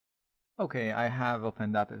Okay, I have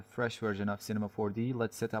opened up a fresh version of Cinema 4D.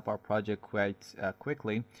 Let's set up our project quite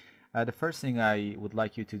quickly. The first thing I would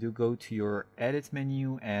like you to do, go to your edit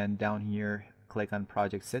menu and down here click on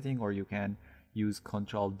project setting, or you can use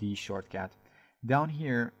Control D shortcut. Down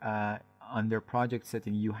here under project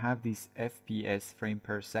setting you have this FPS frame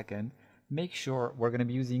per second. Make sure we're going to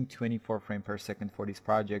be using 24 frame per second for this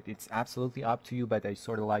project. It's absolutely up to you, but I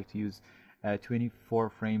sort of like to use 24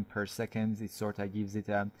 frame per second. It sort of gives it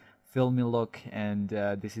a filmy look, and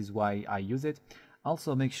this is why I use it.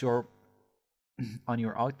 Also make sure on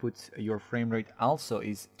your output your frame rate also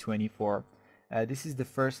is 24. This is the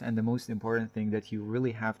first and the most important thing that you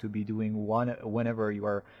really have to be doing whenever you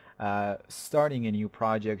are starting a new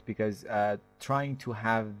project, because trying to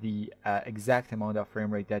have the exact amount of frame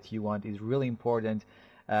rate that you want is really important,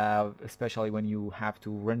 especially when you have to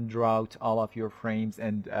render out all of your frames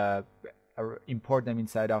and import them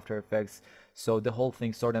inside After Effects, so the whole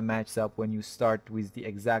thing sort of matches up when you start with the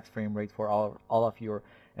exact frame rate for all of your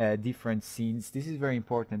different scenes. This is very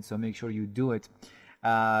important, so make sure you do it.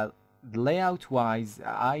 Layout wise,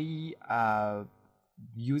 I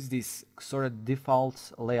use this sort of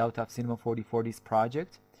default layout of Cinema 4D for this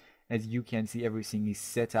project. As you can see, everything is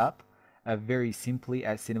set up very simply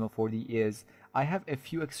as Cinema 4D is. I have a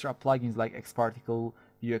few extra plugins like Xparticle,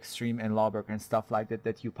 View Extreme, and Lawburg and stuff like that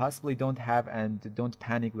that you possibly don't have, and don't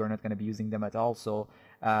panic, we're not going to be using them at all. So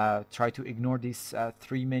try to ignore this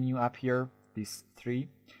three menu up here, these three.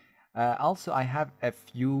 Also, I have a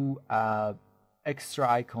few extra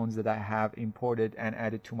icons that I have imported and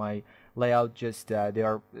added to my layout. Just there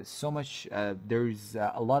are so much, there's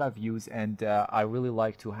a lot of views, and I really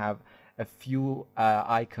like to have a few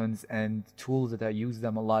icons and tools that I use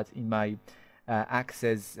them a lot in my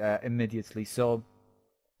access immediately. So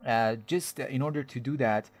just in order to do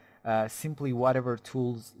that, simply whatever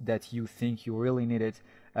tools that you think you really need it,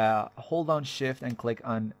 hold on shift and click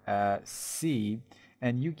on C,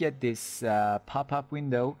 and you get this pop-up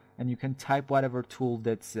window, and you can type whatever tool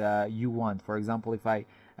that you want. For example, if I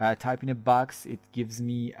type in a box, it gives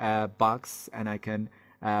me a box, and I can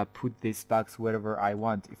put this box wherever I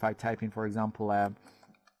want. If I type in, for example, a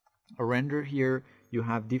render here, you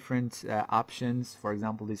have different options. For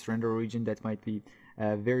example, this render region that might be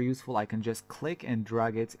very useful. I can just click and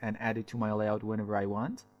drag it and add it to my layout whenever I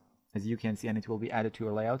want, as you can see, and it will be added to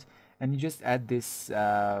your layout. And you just add this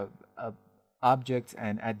object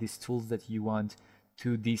and add these tools that you want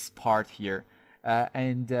to this part here.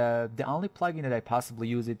 The only plugin that I possibly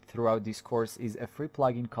use it throughout this course is a free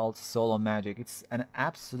plugin called Solo Magic. It's an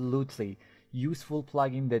absolutely useful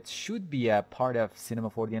plugin that should be a part of Cinema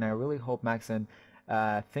 4D, and I really hope Maxon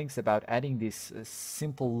thinks about adding this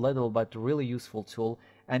simple little but really useful tool,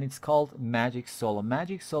 and it's called Magic Solo.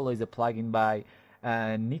 Magic Solo is a plugin by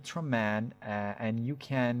Nitroman, and you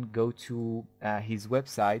can go to his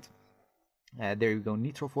website. There you go,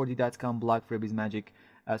 nitro4d.com, blog freebies magic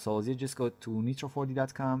solos. You just go to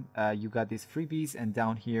nitro4d.com, you got these freebies, and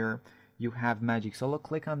down here you have Magic Solo.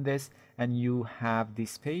 Click on this and you have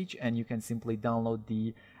this page, and you can simply download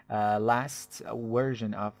the last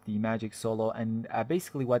version of the Magic Solo. And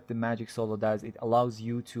basically what the Magic Solo does, it allows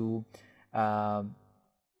you to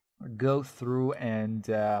go through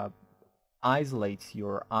and isolate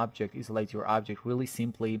your object really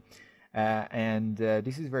simply.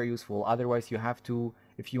 This is very useful. Otherwise, you have to,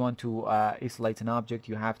 if you want to isolate an object,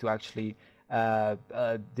 you have to actually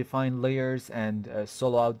define layers and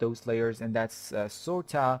solo out those layers, and that's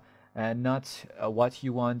sorta not what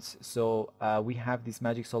you want. So we have this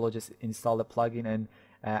Magic Solo. Just install the plugin and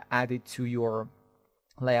add it to your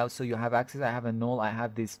layout, so you have access. I have a null, I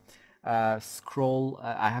have this scroll,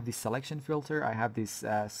 I have this selection filter, I have this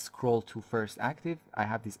scroll to first active, I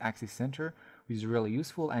have this axis center, which is really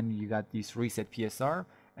useful, and you got this reset PSR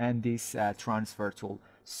and this transfer tool.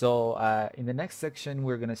 So in the next section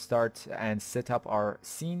we're gonna start and set up our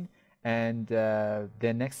scene, and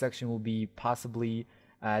the next section will be possibly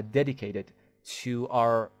dedicated to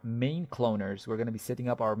our main cloners. We're going to be setting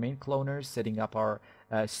up our main cloners, setting up our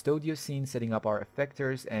studio scene, setting up our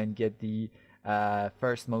effectors, and get the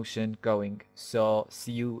first motion going. So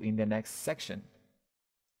see you in the next section.